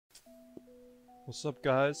What's up,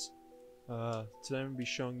 guys? Today I'm gonna be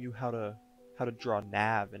showing you how to draw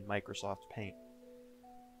nav in Microsoft Paint.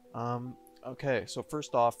 Okay, so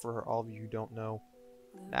first off, for all of you who don't know,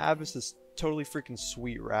 Nav is this totally freaking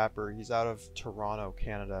sweet rapper. He's out of Toronto,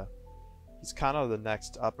 Canada. He's kind of the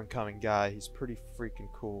next up and coming guy. He's pretty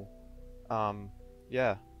freaking cool.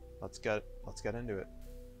 Yeah, let's get into it.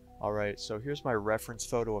 All right, so here's my reference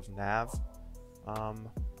photo of Nav.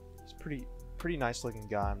 He's pretty nice looking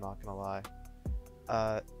guy. I'm not gonna lie.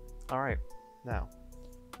 Alright, now,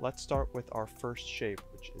 let's start with our first shape,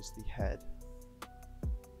 which is the head.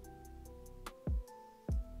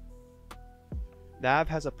 Nav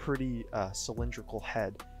has a pretty cylindrical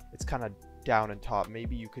head. It's kind of down and top.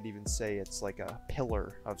 Maybe you could even say it's like a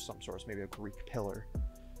pillar of some sort, maybe a Greek pillar.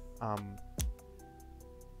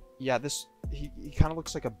 Yeah, he kind of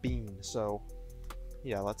looks like a bean, so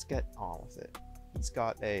yeah, let's get on with it. He's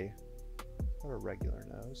got a regular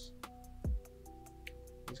nose.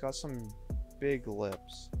 He's got some big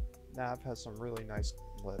lips. Nav has some really nice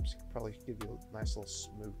lips. He could probably give you a nice little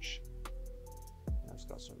smooch. Nav's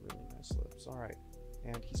got some really nice lips. Alright.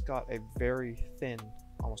 And he's got a very thin,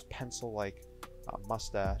 almost pencil-like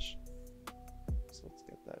mustache. So let's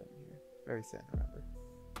get that in here. Very thin, remember.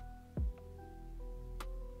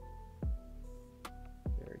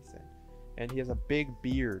 Very thin. And he has a big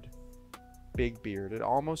beard. Big beard. It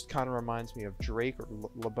almost kind of reminds me of Drake or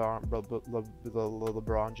LeBron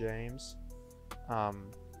James. Yeah,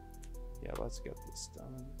 let's get this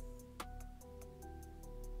done.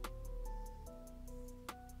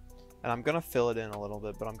 And I'm gonna fill it in a little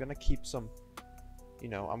bit, but I'm gonna keep some,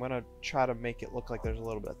 I'm gonna try to make it look like there's a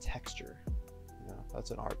little bit of texture.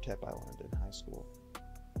 That's an art tip I learned in high school.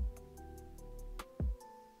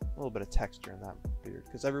 A little bit of texture in that beard,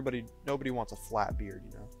 because nobody wants a flat beard,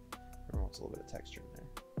 Everyone wants a little bit of texture in there.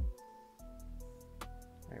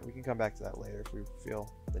 Alright, we can come back to that later if we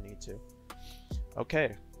feel the need to.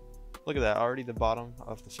 Okay, look at that. Already the bottom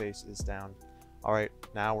of the face is down. Alright,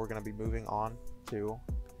 now we're going to be moving on to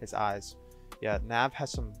his eyes. Yeah, Nav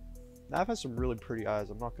has some really pretty eyes,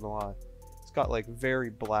 I'm not going to lie. He's got like very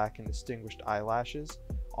black and distinguished eyelashes.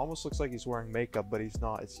 Almost looks like he's wearing makeup, but he's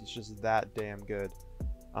not. He's just that damn good.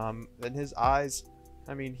 And his eyes,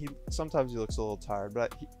 I mean, sometimes he looks a little tired,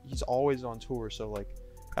 but he's always on tour, so like,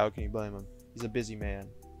 how can you blame him? He's a busy man.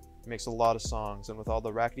 He makes a lot of songs, and with all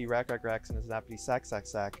the rackety racks and his nappity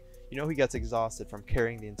sack, he gets exhausted from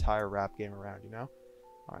carrying the entire rap game around,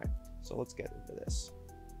 Alright, so let's get into this.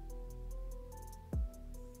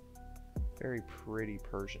 Very pretty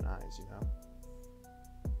Persian eyes,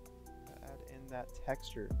 Add in that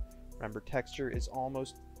texture. Remember, texture is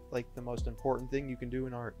almost like the most important thing you can do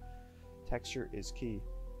in art. Texture is key.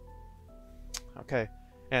 Okay,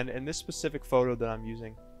 and in this specific photo that I'm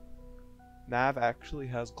using, Nav actually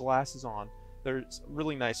has glasses on. There's a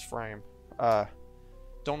really nice frame.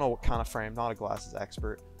 Don't know what kind of frame, not a glasses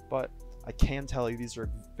expert, but I can tell you these are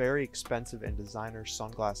very expensive and designer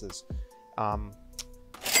sunglasses.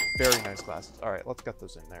 Very nice glasses. Alright, let's get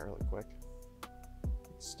those in there really quick.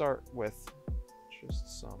 Let's start with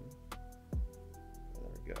just some.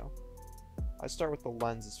 There we go. I start with the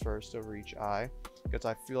lenses first over each eye, because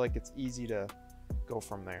I feel like it's easy to go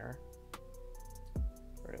from there.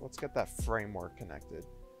 Alright, let's get that framework connected.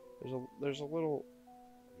 There's a little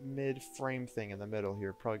mid-frame thing in the middle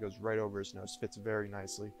here. Probably goes right over his nose, fits very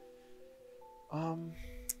nicely. And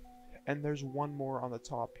there's one more on the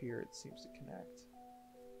top here, it seems to connect.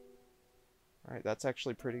 Alright, that's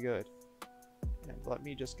actually pretty good. And let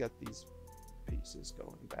me just get these pieces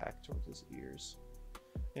going back towards his ears.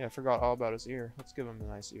 Yeah, I forgot all about his ear. Let's give him a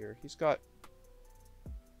nice ear.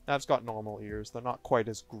 Nav's got normal ears. They're not quite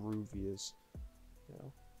as groovy as,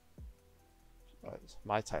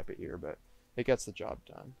 my type of ear, but it gets the job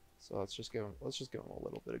done. So let's just give him a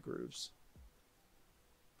little bit of grooves.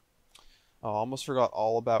 Oh, I almost forgot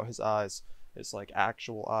all about his eyes. It's like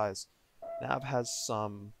actual eyes. Nav has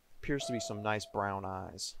appears to be some nice brown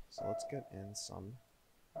eyes. So let's get in some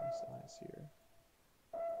nice eyes here.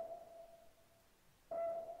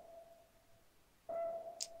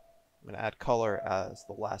 I'm going to add color as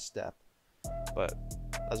the last step, but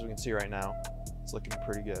as we can see right now, it's looking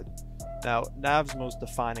pretty good. Now, Nav's most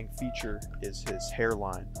defining feature is his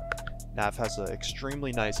hairline. Nav has an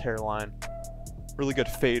extremely nice hairline, really good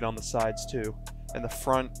fade on the sides too, and the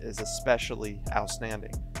front is especially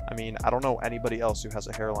outstanding. I mean, I don't know anybody else who has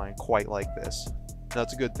a hairline quite like this.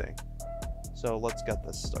 That's a good thing. So let's get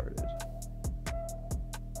this started.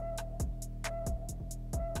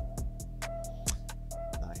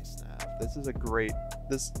 This is a great,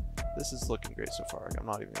 this is looking great so far. I'm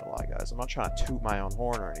not even gonna lie, guys. I'm not trying to toot my own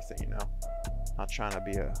horn or anything, Not trying to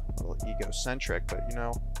be a little egocentric, but you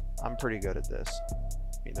know, I'm pretty good at this. I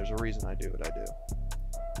mean, there's a reason I do what I do.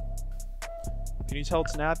 Can you tell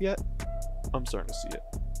it's Nav yet? I'm starting to see it.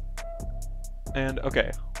 And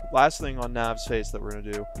okay, last thing on Nav's face that we're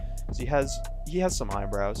gonna do is he has some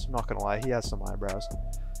eyebrows. I'm not gonna lie, he has some eyebrows.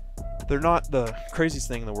 They're not the craziest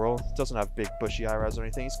thing in the world. He doesn't have big bushy eyebrows or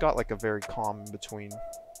anything. He's got like a very calm in between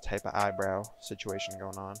type of eyebrow situation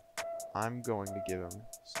going on. I'm going to give him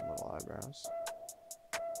some little eyebrows.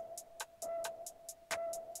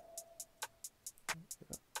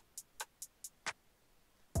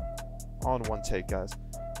 All in one take, guys.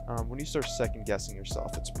 When you start second guessing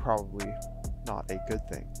yourself, it's probably not a good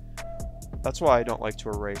thing. That's why I don't like to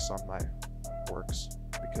erase on my works,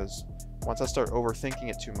 because once I start overthinking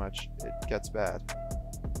it too much, it gets bad.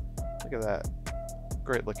 Look at that.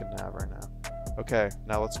 Great looking Nav right now. Okay,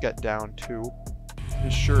 now let's get down to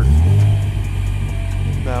his shirt.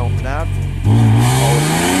 Now, Nav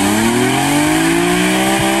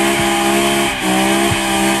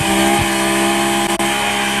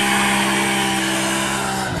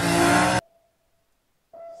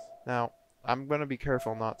Now, I'm going to be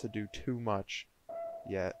careful not to do too much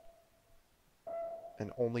yet,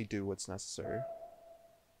 and only do what's necessary.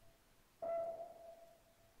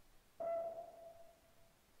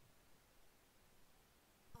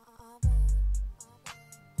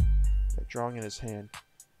 Yeah, drawing in his hand.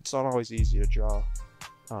 It's not always easy to draw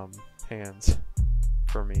hands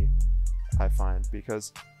for me, I find,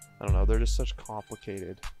 because, I don't know, they're just such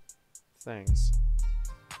complicated things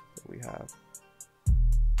that we have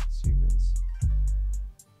as humans.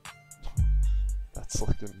 That's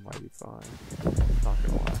looking mighty fine, not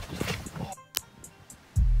gonna lie.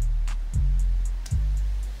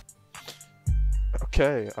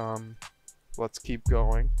 Okay, let's keep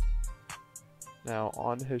going. Now,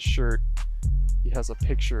 on his shirt, he has a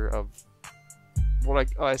picture of what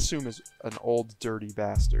I assume is an old dirty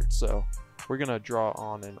bastard. So we're gonna draw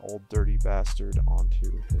on an old dirty bastard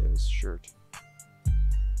onto his shirt.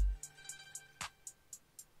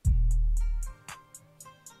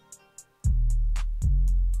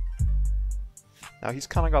 Now he's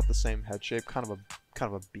kind of got the same head shape, kind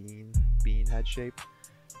of a bean head shape.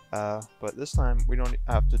 But this time we don't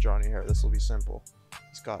have to draw any hair. This will be simple.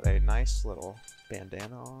 He's got a nice little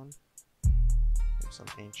bandana on. Some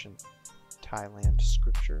ancient Thailand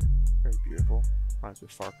scripture. Very beautiful. Reminds me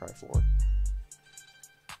of Far Cry 4.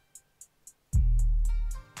 In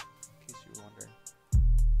case you were wondering.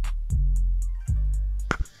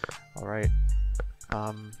 Alright.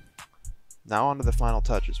 Now on to the final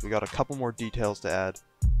touches. We got a couple more details to add.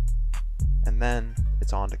 And then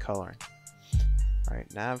it's on to coloring.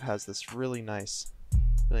 Alright, Nav has this really nice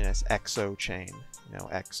XO chain. You know,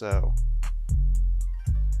 XO.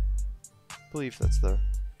 I believe that's the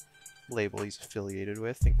label he's affiliated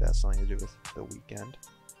with. I think that has something to do with the weekend.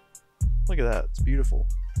 Look at that, it's beautiful.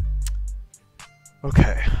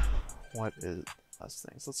 Okay, what is last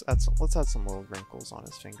things? Let's add some little wrinkles on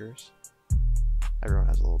his fingers. Everyone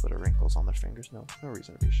has a little bit of wrinkles on their fingers. No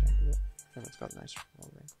reason to be ashamed of it. Everyone's got nice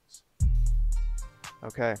little wrinkles.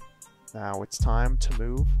 Okay, now it's time to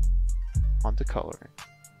move on to coloring.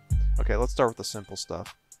 Okay, let's start with the simple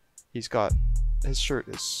stuff. His shirt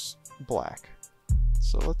is black.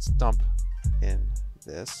 So let's dump in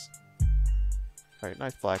this. Alright,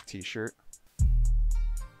 nice black t-shirt.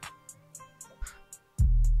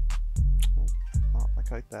 Oh,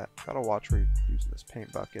 like that. Gotta watch where you're using this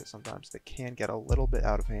paint bucket. Sometimes they can get a little bit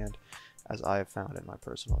out of hand, as I have found in my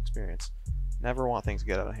personal experience. Never want things to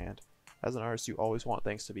get out of hand. As an artist, you always want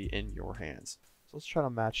things to be in your hands. So let's try to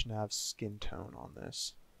match Nav's skin tone on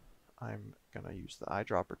this. I'm gonna use the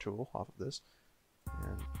eyedropper tool off of this,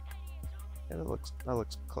 and yeah, that looks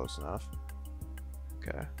close enough.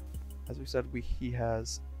 Okay, as we said, he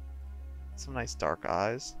has some nice dark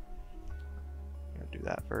eyes. I'm gonna do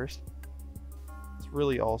that first. It's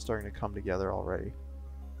really all starting to come together already.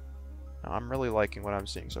 Now, I'm really liking what I'm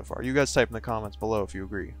seeing so far. You guys type in the comments below if you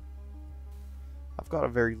agree. I've got a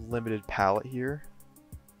very limited palette here.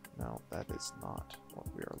 No, that is not what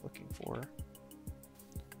we are looking for.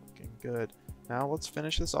 Good. Now let's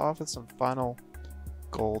finish this off with some final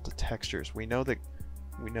gold textures. We know that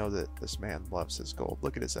this man loves his gold.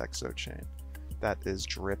 Look at his exo chain. That is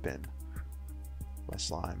dripping with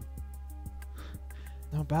slime.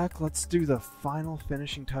 Now let's do the final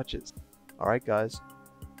finishing touches. Alright guys,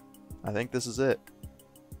 I think this is it.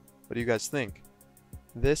 What do you guys think?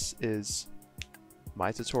 This is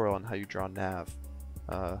my tutorial on how you draw Nav.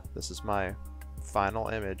 This is my final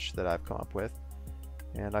image that I've come up with.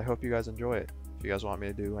 And I hope you guys enjoy it. If you guys want me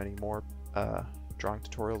to do any more drawing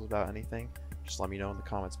tutorials about anything, just let me know in the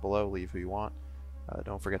comments below. Leave who you want.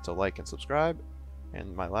 Don't forget to like and subscribe.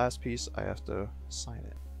 And my last piece, I have to sign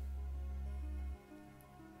it.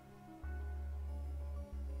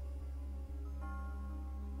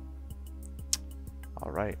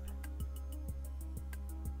 All right.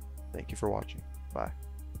 Thank you for watching. Bye.